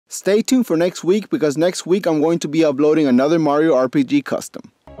Stay tuned for next week because next week I'm going to be uploading another Mario RPG custom.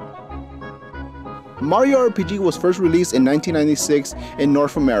 Mario RPG was first released in 1996 in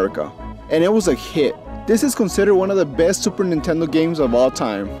North America, and it was a hit. This is considered one of the best Super Nintendo games of all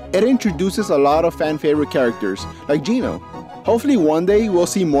time. It introduces a lot of fan favorite characters, like Geno. Hopefully one day we'll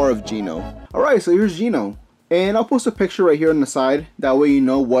see more of Geno. Alright, so here's Geno. And I'll post a picture right here on the side, that way you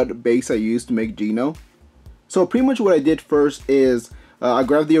know what base I used to make Geno. So pretty much what I did first is, I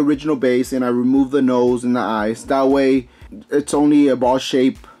grabbed the original base and I removed the nose and the eyes. That way it's only a ball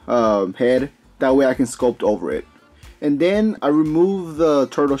shaped head. That way I can sculpt over it. And then I removed the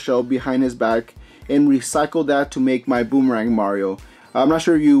turtle shell behind his back and recycled that to make my Boomerang Mario. I'm not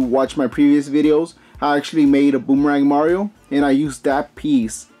sure if you watched my previous videos. I actually made a Boomerang Mario and I used that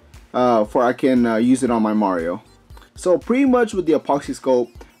piece for I can use it on my Mario. So pretty much with the epoxy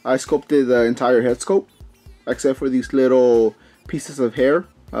sculpt, I sculpted the entire head sculpt except for these little pieces of hair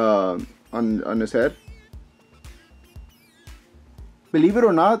on his head. Believe it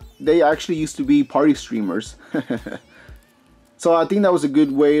or not, they actually used to be party streamers. So I think that was a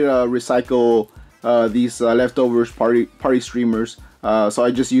good way to recycle these leftovers party streamers. So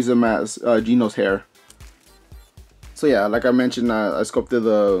I just use them as Geno's hair. So yeah, like I mentioned, I sculpted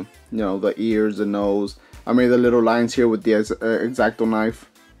the the ears, the nose. I made the little lines here with the X-Acto knife.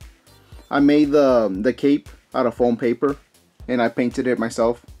 I made the cape out of foam paper and I painted it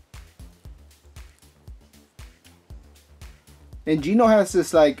myself. And Geno has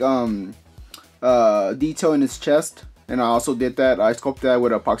this like detail in his chest, and I also did that. I sculpted that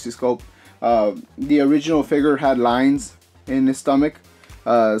with epoxy sculpt. The original figure had lines in his stomach,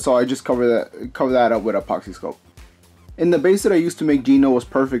 so I just cover that up with epoxy sculpt. And the base that I used to make Geno was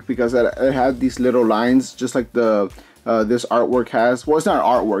perfect because it had these little lines, just like the this artwork has. Well, it's not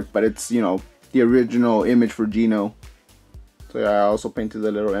artwork, but it's the original image for Geno. So yeah, I also painted the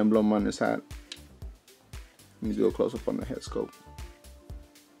little emblem on his hat. Let me do a close up on the head scope.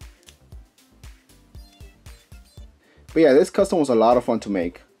 But yeah, this custom was a lot of fun to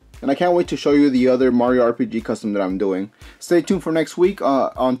make. And I can't wait to show you the other Mario RPG custom that I'm doing. Stay tuned for next week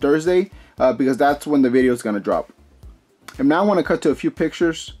on Thursday because that's when the video is going to drop. And now I want to cut to a few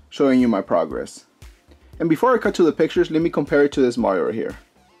pictures showing you my progress. And before I cut to the pictures, let me compare it to this Mario right here.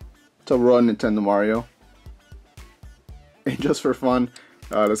 It's a raw Nintendo Mario. And just for fun,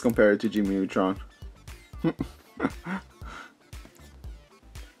 let's compare it to Jimmy Neutron.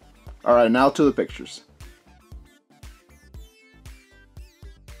 Alright, now to the pictures.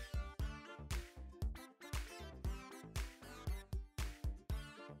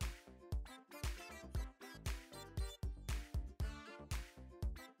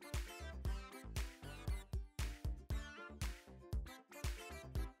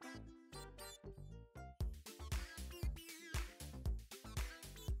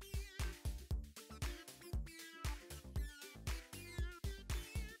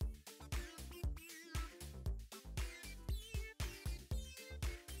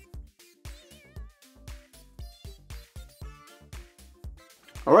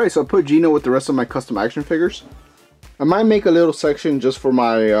 Alright, so I put Geno with the rest of my custom action figures. I might make a little section just for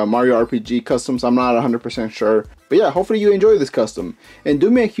my Mario RPG customs. I'm not 100% sure. But yeah, hopefully you enjoy this custom. And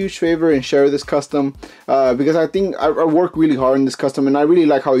do me a huge favor and share this custom because I think I worked really hard on this custom and I really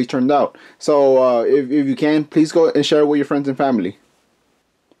like how he turned out. So if you can, please go and share it with your friends and family.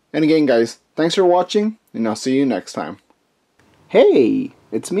 And again guys, thanks for watching and I'll see you next time. Hey,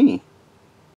 it's me.